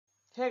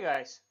Hey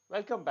guys,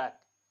 welcome back.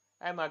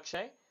 I'm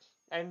Akshay,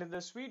 and in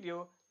this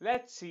video,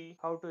 let's see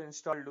how to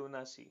install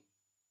Lunacy.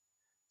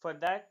 For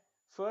that,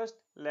 first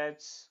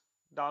let's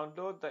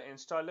download the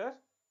installer.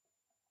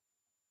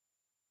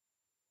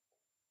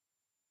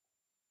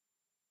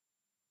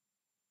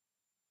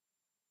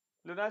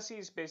 Lunacy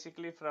is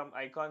basically from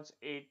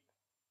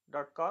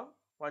icons8.com.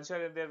 Once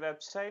you're in their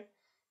website,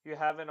 you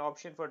have an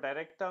option for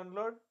direct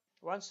download.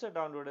 Once the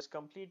download is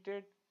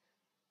completed,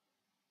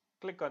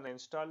 click on the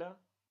installer.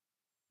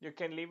 You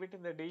can leave it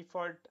in the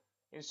default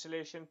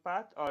installation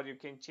path or you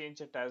can change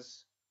it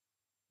as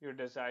you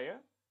desire.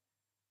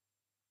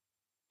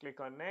 Click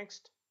on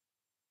next.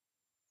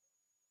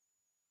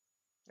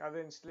 Now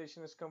the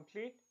installation is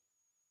complete.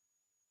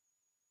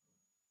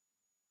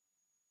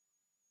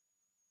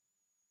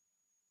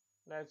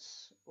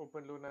 Let's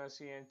open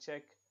Lunacy and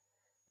check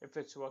if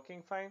it's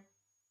working fine.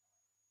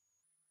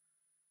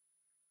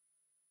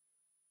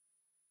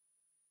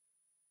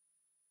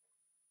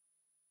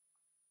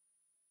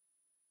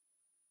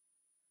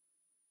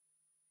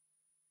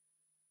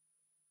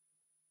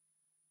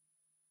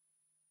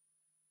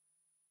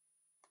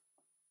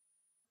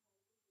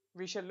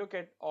 We shall look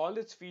at all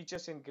its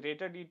features in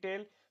greater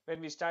detail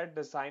when we start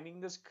designing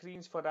the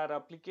screens for our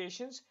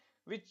applications,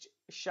 which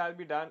shall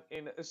be done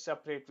in a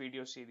separate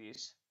video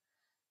series.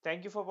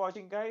 Thank you for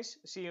watching guys.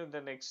 See you in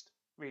the next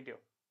video.